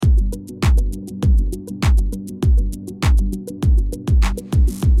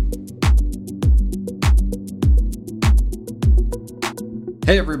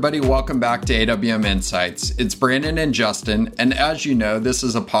Hey everybody, welcome back to AWM Insights. It's Brandon and Justin, and as you know, this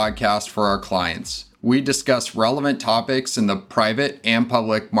is a podcast for our clients. We discuss relevant topics in the private and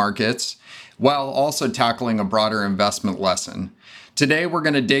public markets, while also tackling a broader investment lesson. Today, we're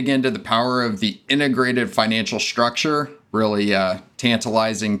going to dig into the power of the integrated financial structure. Really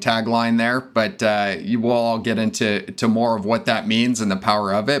tantalizing tagline there, but you will all get into more of what that means and the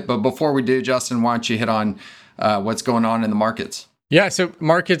power of it. But before we do, Justin, why don't you hit on what's going on in the markets? Yeah, so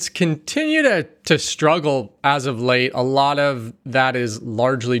markets continue to struggle as of late. A lot of that is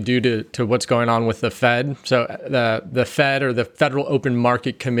largely due to what's going on with the Fed. So the Fed, or the Federal Open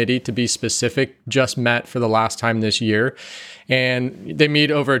Market Committee, to be specific, just met for the last time this year. And they meet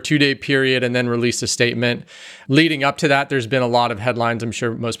over a 2-day period and then release a statement. Leading up to that, there's been a lot of headlines. I'm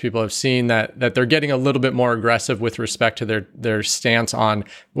sure most people have seen that they're getting a little bit more aggressive with respect to their stance on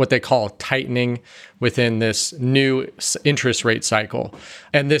what they call tightening within this new interest rate cycle.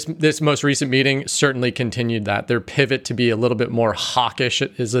 And this most recent meeting certainly continued that. Their pivot to be a little bit more hawkish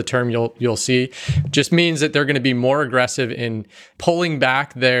is the term you'll see. Just means that they're going to be more aggressive in pulling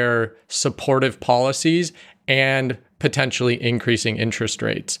back their supportive policies and potentially increasing interest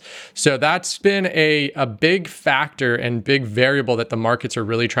rates. So that's been a big factor and big variable that the markets are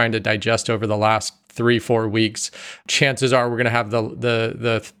really trying to digest over the last 3-4 weeks. Chances are we're going to have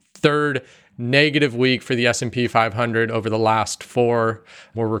the third negative week for the S&P 500 over the last 4.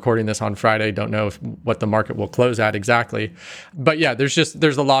 We're recording this on Friday. Don't know what the market will close at exactly. But yeah, there's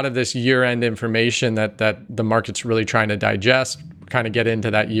a lot of this year-end information that the market's really trying to digest, kind of get into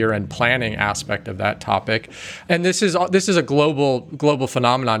that year-end planning aspect of that topic. And this is a global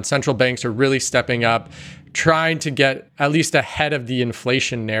phenomenon. Central banks are really stepping up, trying to get at least ahead of the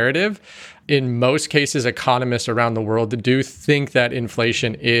inflation narrative. In most cases, economists around the world do think that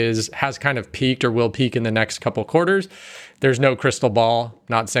inflation has kind of peaked or will peak in the next couple quarters. There's no crystal ball.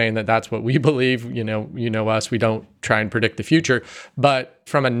 Not saying that that's what we believe. You know us. We don't try and predict the future. But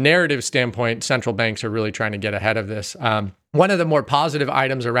from a narrative standpoint, central banks are really trying to get ahead of this. One of the more positive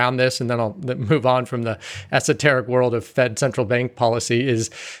items around this, and then I'll move on from the esoteric world of Fed central bank policy, is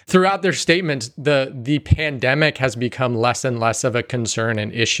throughout their statements, the pandemic has become less and less of a concern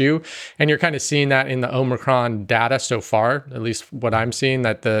and issue. And you're kind of seeing that in the Omicron data so far, at least what I'm seeing,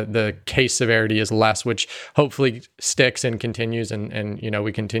 that the case severity is less, which hopefully sticks and continues, and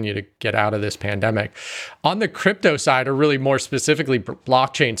we continue to get out of this pandemic. On the crypto side, or really more specifically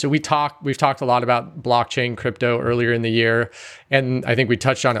blockchain. So we've talked a lot about blockchain crypto earlier in the year, and I think we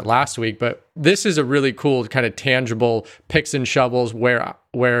touched on it last week, but this is a really cool kind of tangible picks and shovels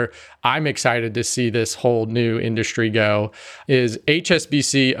where I'm excited to see this whole new industry go. Is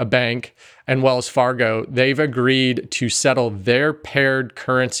HSBC, a bank, and Wells Fargo, they've agreed to settle their paired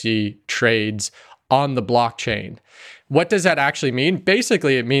currency trades on the blockchain. What does that actually mean?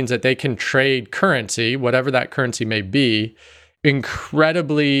 Basically, it means that they can trade currency, whatever that currency may be,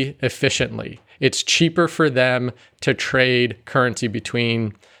 incredibly efficiently. It's cheaper for them to trade currency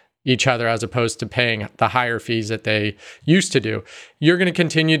between each other as opposed to paying the higher fees that they used to do. You're going to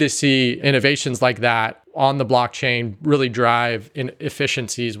continue to see innovations like that on the blockchain really drive in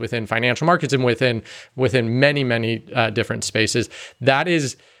efficiencies within financial markets and within many different spaces.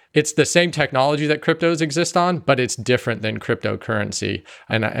 It's the same technology that cryptos exist on, but it's different than cryptocurrency.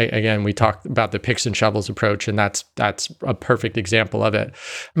 And again, we talked about the picks and shovels approach, and that's a perfect example of it.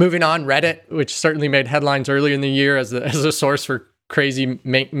 Moving on, Reddit, which certainly made headlines earlier in the year as a source for crazy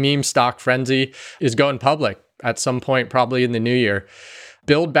meme stock frenzy, is going public at some point, probably in the new year.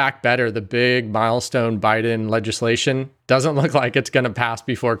 Build Back Better, the big milestone Biden legislation, doesn't look like it's going to pass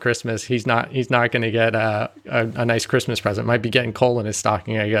before Christmas. He's not going to get a nice Christmas present. Might be getting coal in his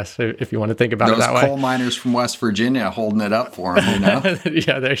stocking, I guess, if you want to think about it that way. Those coal miners from West Virginia holding it up for him,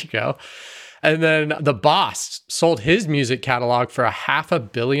 Yeah, there you go. And then The Boss sold his music catalog for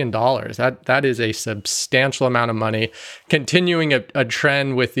 $500 million. That is a substantial amount of money. Continuing a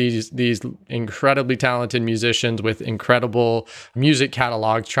trend with these incredibly talented musicians with incredible music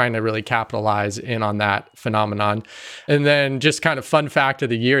catalogs, trying to really capitalize in on that phenomenon. And then just kind of fun fact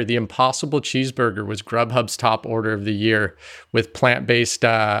of the year, the Impossible Cheeseburger was Grubhub's top order of the year, with plant-based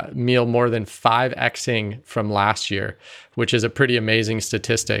meal more than 5xing from last year, which is a pretty amazing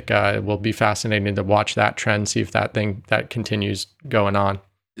statistic. It will be fascinating to watch that trend, see if that continues going on.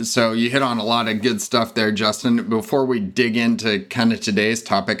 So you hit on a lot of good stuff there, Justin. Before we dig into kind of today's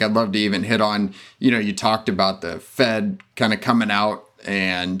topic, I'd love to even hit on, you talked about the Fed kind of coming out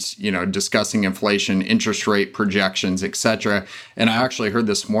and, discussing inflation, interest rate projections, et cetera. And I actually heard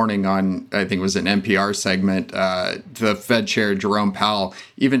this morning on, I think it was an NPR segment, the Fed chair, Jerome Powell,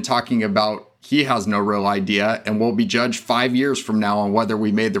 even talking about he has no real idea, and we'll be judged 5 years from now on whether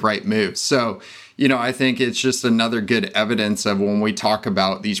we made the right move. So, I think it's just another good evidence of when we talk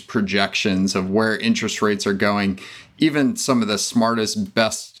about these projections of where interest rates are going, even some of the smartest,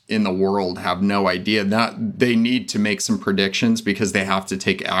 best in the world have no idea. That they need to make some predictions because they have to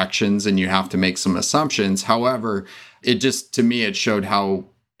take actions and you have to make some assumptions. However, to me, it showed how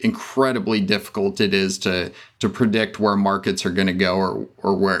incredibly difficult it is to predict where markets are going to go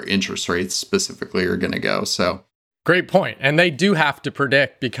or where interest rates specifically are going to go. So great point. And they do have to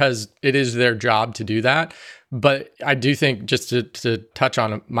predict because it is their job to do that. But I do think, just to touch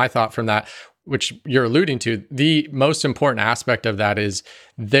on my thought from that, which you're alluding to, the most important aspect of that is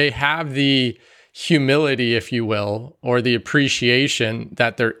they have the humility, if you will, or the appreciation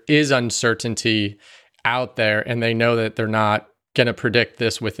that there is uncertainty out there, and they know that they're not going to predict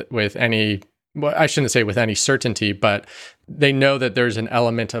this with any, well, I shouldn't say with any certainty, but they know that there's an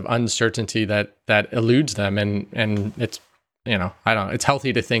element of uncertainty that eludes them, and it's, it's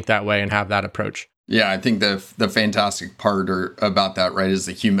healthy to think that way and have that approach. Yeah, I think the fantastic part about that, right, is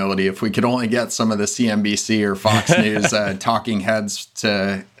the humility. If we could only get some of the CNBC or Fox News talking heads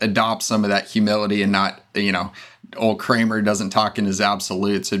to adopt some of that humility and not, old Kramer doesn't talk in his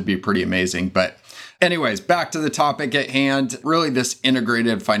absolutes, it'd be pretty amazing. But anyways, back to the topic at hand, really this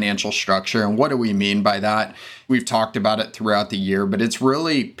integrated financial structure. And what do we mean by that? We've talked about it throughout the year, but it's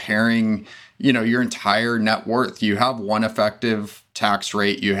really pairing, your entire net worth. You have one effective tax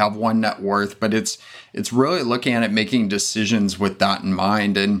rate, you have one net worth, but it's really looking at it, making decisions with that in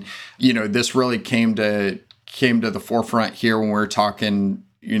mind. And, this really came to the forefront here when we were talking,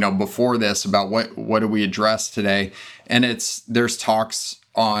 before this about what do we address today. And there's talks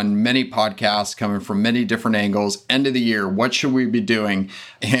on many podcasts coming from many different angles. End of the year, what should we be doing?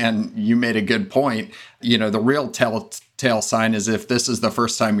 And you made a good point. The real telltale sign is if this is the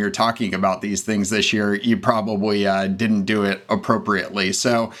first time you're talking about these things this year, you probably didn't do it appropriately.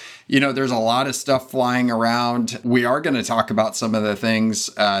 So, there's a lot of stuff flying around. We are going to talk about some of the things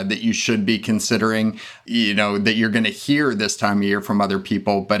that you should be considering, that you're going to hear this time of year from other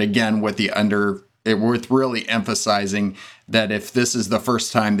people. But again, with really emphasizing that if this is the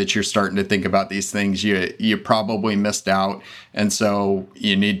first time that you're starting to think about these things, you probably missed out. And so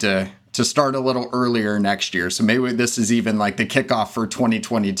you need to start a little earlier next year. So maybe this is even like the kickoff for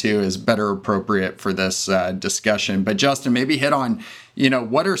 2022 is better appropriate for this discussion. But Justin, maybe hit on,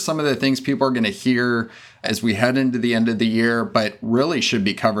 what are some of the things people are going to hear as we head into the end of the year, but really should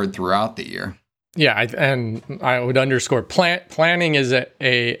be covered throughout the year? Yeah, and I would underscore planning is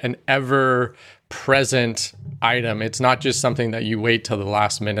an ever-present item. It's not just something that you wait till the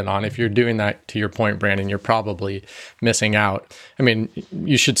last minute on. If you're doing that, to your point, Brandon, you're probably missing out. I mean,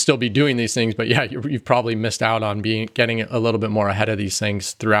 you should still be doing these things, but yeah, you've probably missed out on getting a little bit more ahead of these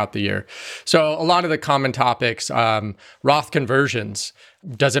things throughout the year. So a lot of the common topics, Roth conversions.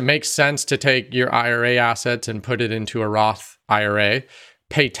 Does it make sense to take your IRA assets and put it into a Roth IRA?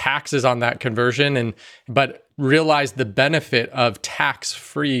 Pay taxes on that conversion, but realize the benefit of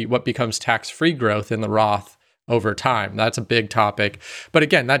what becomes tax-free growth in the Roth over time. That's a big topic. But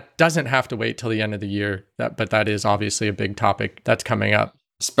again, that doesn't have to wait till the end of the year. But that is obviously a big topic that's coming up.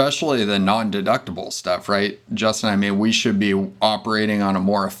 Especially the non-deductible stuff, right? Justin, I mean, we should be operating on a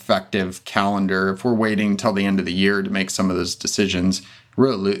more effective calendar. If we're waiting till the end of the year to make some of those decisions,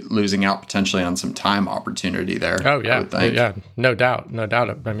 really losing out potentially on some time opportunity there. Oh, yeah. Yeah, no doubt.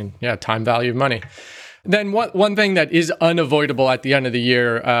 I mean, yeah, time value of money. Then one thing that is unavoidable at the end of the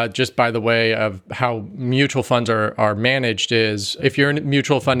year, just by the way of how mutual funds are managed, is if you're a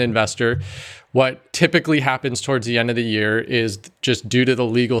mutual fund investor, what typically happens towards the end of the year is just due to the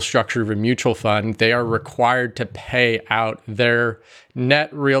legal structure of a mutual fund, they are required to pay out their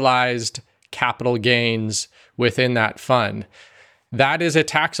net realized capital gains within that fund. That is a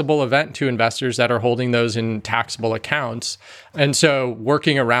taxable event to investors that are holding those in taxable accounts. And so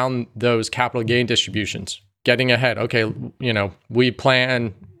working around those capital gain distributions, getting ahead. Okay, we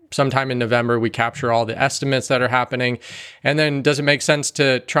plan sometime in November, we capture all the estimates that are happening. And then does it make sense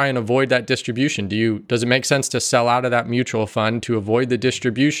to try and avoid that distribution? Does it make sense to sell out of that mutual fund to avoid the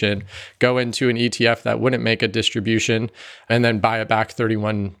distribution, go into an ETF that wouldn't make a distribution, and then buy it back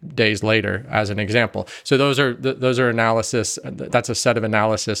 31 days later, as an example? So those are analysis. That's a set of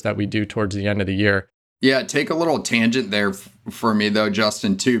analysis that we do towards the end of the year. Yeah, take a little tangent there for me though,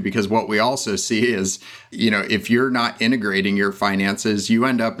 Justin, too, because what we also see is, if you're not integrating your finances, you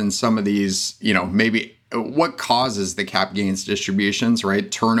end up in some of these, maybe what causes the cap gains distributions,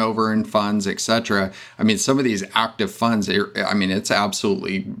 right? Turnover in funds, et cetera. I mean, some of these active funds, it's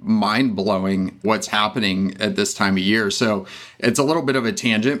absolutely mind-blowing what's happening at this time of year. So it's a little bit of a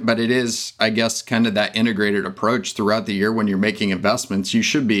tangent, but it is, I guess, kind of that integrated approach throughout the year. When you're making investments, you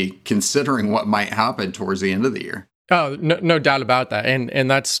should be considering what might happen towards the end of the year. Oh, no doubt about that. And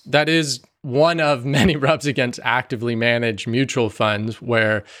that is one of many rubs against actively managed mutual funds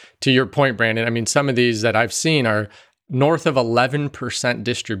where, to your point, Brandon, I mean, some of these that I've seen are north of 11%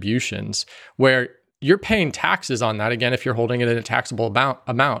 distributions where you're paying taxes on that. Again, if you're holding it in a taxable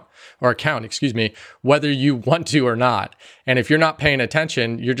amount or account, whether you want to or not. And if you're not paying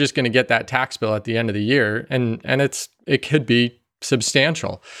attention, you're just going to get that tax bill at the end of the year. And it could be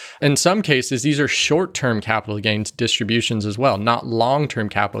substantial. In some cases, these are short-term capital gains distributions as well, not long-term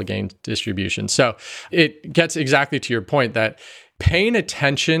capital gains distributions. So it gets exactly to your point that paying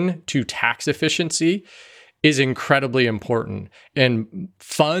attention to tax efficiency is incredibly important. And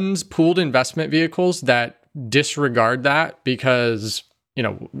funds, pooled investment vehicles that disregard that because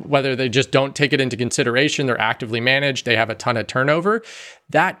whether they just don't take it into consideration, they're actively managed, they have a ton of turnover,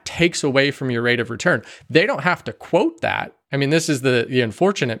 that takes away from your rate of return. They don't have to quote that. I mean, this is the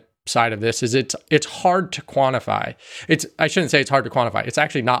unfortunate side of this is it's hard to quantify. I shouldn't say it's hard to quantify. It's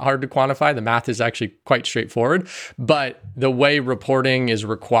actually not hard to quantify. The math is actually quite straightforward, but the way reporting is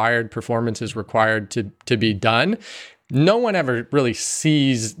required, performance is required to be done, no one ever really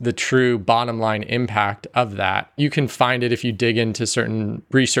sees the true bottom line impact of that. You can find it if you dig into certain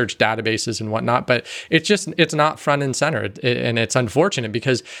research databases and whatnot, but it's not front and center. And it's unfortunate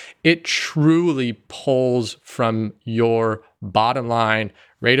because it truly pulls from your bottom line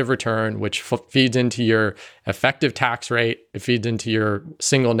rate of return, which feeds into your effective tax rate. It feeds into your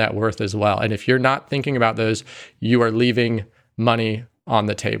single net worth as well. And if you're not thinking about those, you are leaving money on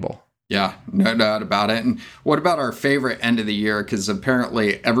the table. Yeah, no doubt about it. And what about our favorite end of the year? Because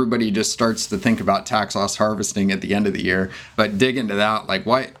apparently everybody just starts to think about tax loss harvesting at the end of the year. But dig into that,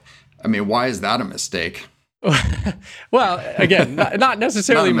 why is that a mistake? Well, again, not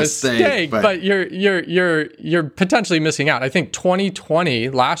necessarily a mistake, but you're potentially missing out. I think 2020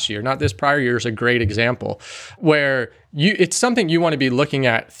 last year, not this prior year, is a great example where it's something you want to be looking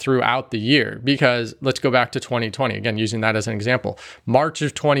at throughout the year, because let's go back to 2020 again, using that as an example. March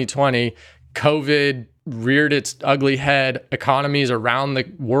of 2020, COVID reared its ugly head. Economies around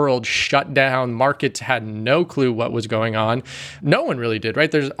the world shut down. Markets had no clue what was going on. No one really did,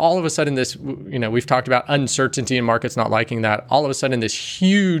 right? There's all of a sudden this, we've talked about uncertainty in markets not liking that. All of a sudden, this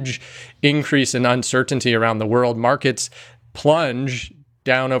huge increase in uncertainty around the world. Markets plunge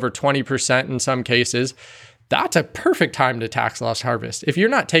down over 20% in some cases. That's a perfect time to tax loss harvest. If you're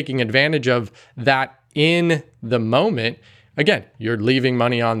not taking advantage of that in the moment, again, you're leaving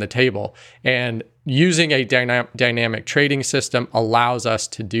money on the table. And using a dynamic trading system allows us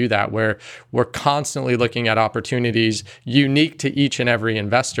to do that, where we're constantly looking at opportunities unique to each and every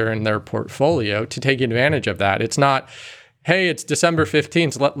investor in their portfolio to take advantage of that. It's not, hey, it's December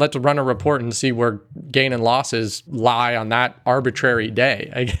 15th, let's run a report and see where gain and losses lie on that arbitrary day.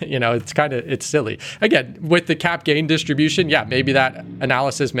 It's silly. Again, with the cap gain distribution, yeah, maybe that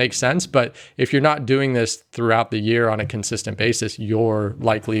analysis makes sense, but if you're not doing this throughout the year on a consistent basis, you're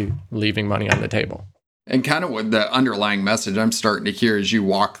likely leaving money on the table. And kind of what the underlying message I'm starting to hear as you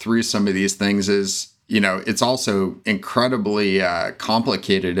walk through some of these things is, it's also incredibly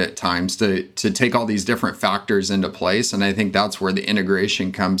complicated at times to take all these different factors into place. And I think that's where the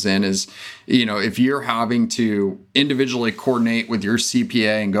integration comes in is, if you're having to individually coordinate with your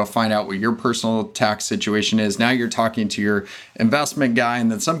CPA and go find out what your personal tax situation is, now you're talking to your investment guy,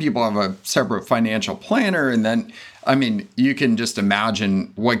 and then some people have a separate financial planner. And then, you can just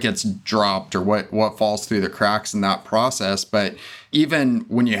imagine what gets dropped or what falls through the cracks in that process. But even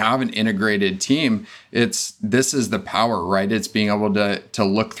when you have an integrated team, this is the power, right? It's being able to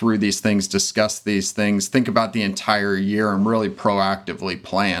look through these things, discuss these things, think about the entire year, and really proactively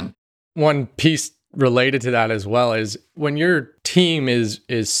plan. One piece related to that as well is when your team is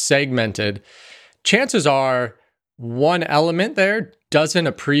segmented, chances are one element there doesn't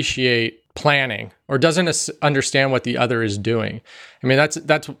appreciate planning or doesn't understand what the other is doing.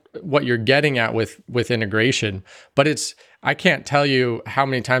 That's what you're getting at with integration, but I can't tell you how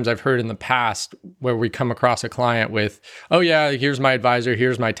many times I've heard in the past where we come across a client with, oh yeah, here's my advisor,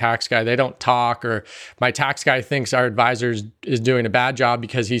 here's my tax guy. They don't talk, or my tax guy thinks our advisor is doing a bad job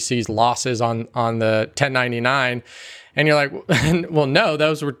because he sees losses on the 1099. And you're like, well, no,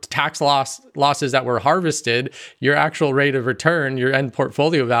 those were tax losses that were harvested. Your actual rate of return, your end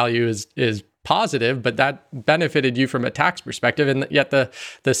portfolio value is positive, but that benefited you from a tax perspective. And yet the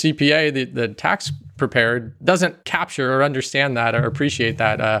CPA, the tax prepared, doesn't capture or understand that or appreciate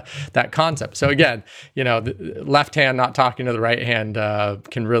that concept. So again, the left hand not talking to the right hand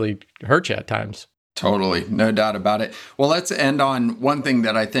can really hurt you at times. Totally. No doubt about it. Well, let's end on one thing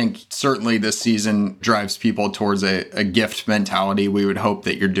that I think certainly this season drives people towards a gift mentality. We would hope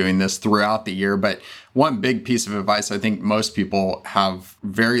that you're doing this throughout the year. But one big piece of advice I think most people have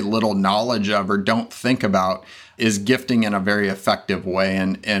very little knowledge of or don't think about is gifting in a very effective way.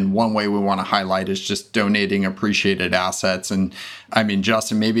 And one way we want to highlight is just donating appreciated assets. And I mean,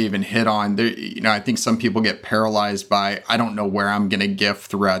 Justin, maybe even hit on, I think some people get paralyzed by, I don't know where I'm going to gift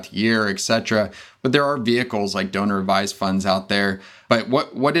throughout the year, et cetera. But there are vehicles like donor advised funds out there. But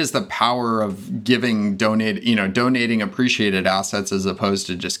what is the power of donating appreciated assets as opposed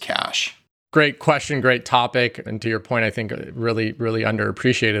to just cash? Great question, great topic. And to your point, I think really, really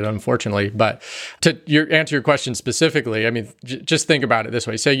underappreciated, unfortunately. But to answer your question specifically, I mean, just think about it this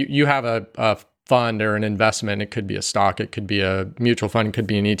way. Say you have a fund or an investment. It could be a stock, it could be a mutual fund, it could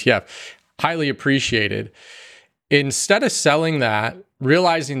be an ETF, highly appreciated. Instead of selling that,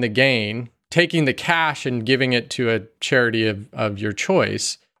 realizing the gain, taking the cash and giving it to a charity of your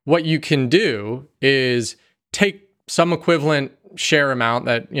choice, what you can do is take some equivalent share amount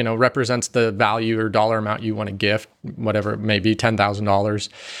that represents the value or dollar amount you want to gift, whatever it may be, $10,000.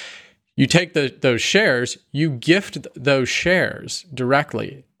 You take those shares, you gift those shares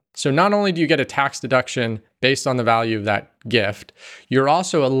directly. So not only do you get a tax deduction based on the value of that gift, you're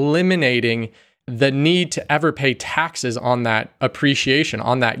also eliminating the need to ever pay taxes on that appreciation,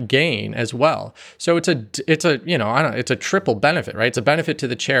 on that gain as well. So it's a triple benefit, right? It's a benefit to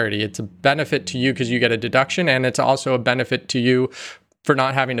the charity. It's a benefit to you because you get a deduction, and it's also a benefit to you for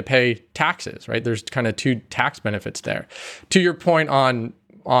not having to pay taxes, right? There's kind of two tax benefits there. To your point on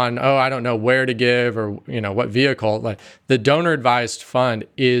I don't know where to give or what vehicle, like the donor advised fund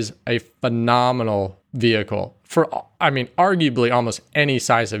is a phenomenal vehicle for, arguably almost any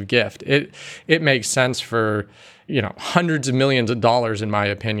size of gift. It makes sense for, hundreds of millions of dollars, in my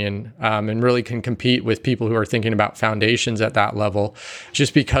opinion, and really can compete with people who are thinking about foundations at that level,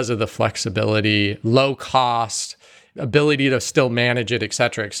 just because of the flexibility, low cost, ability to still manage it, et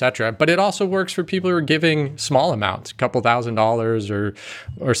cetera, et cetera. But it also works for people who are giving small amounts, a couple $1,000s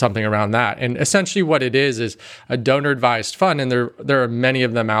or something around that. And essentially what it is a donor advised fund. And there are many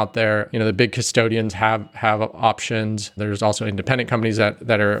of them out there. The big custodians have options. There's also independent companies that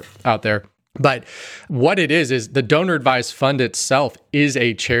are out there. But what it is the donor advised fund itself is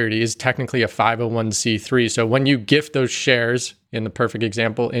a charity, is technically a 501c3. So when you gift those shares, in the perfect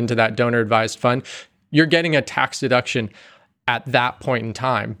example, into that donor advised fund, you're getting a tax deduction at that point in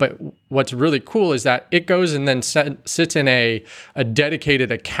time. But what's really cool is that it goes and then sits in a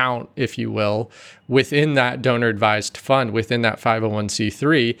dedicated account, if you will, within that donor advised fund, within that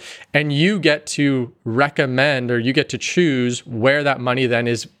 501c3, and you get to recommend or you get to choose where that money then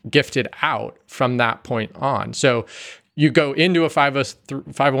is gifted out from that point on. So you go into a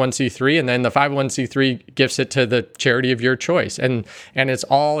 501c3, and then the 501c3 gifts it to the charity of your choice. And it's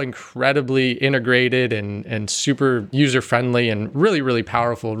all incredibly integrated and super user-friendly and really, really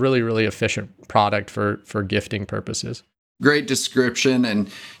powerful, really, really efficient product for gifting purposes. Great description. And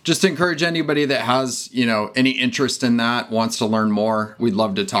just encourage anybody that has, any interest in that, wants to learn more. We'd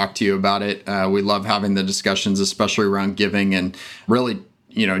love to talk to you about it. We love having the discussions, especially around giving and really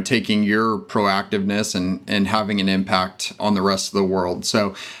taking your proactiveness and having an impact on the rest of the world.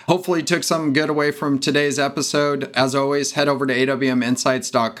 So hopefully you took something good away from today's episode. As always, head over to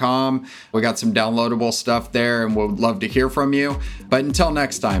awminsights.com. We got some downloadable stuff there, and we'd love to hear from you. But until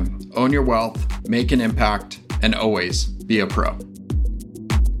next time, own your wealth, make an impact, and always be a pro.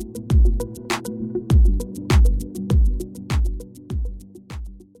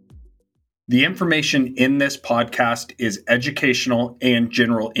 The information in this podcast is educational and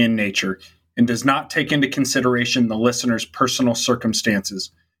general in nature and does not take into consideration the listener's personal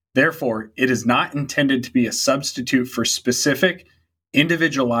circumstances. Therefore, it is not intended to be a substitute for specific,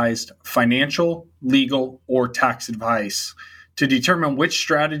 individualized financial, legal, or tax advice. To determine which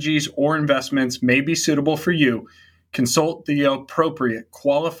strategies or investments may be suitable for you, consult the appropriate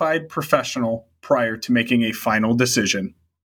qualified professional prior to making a final decision.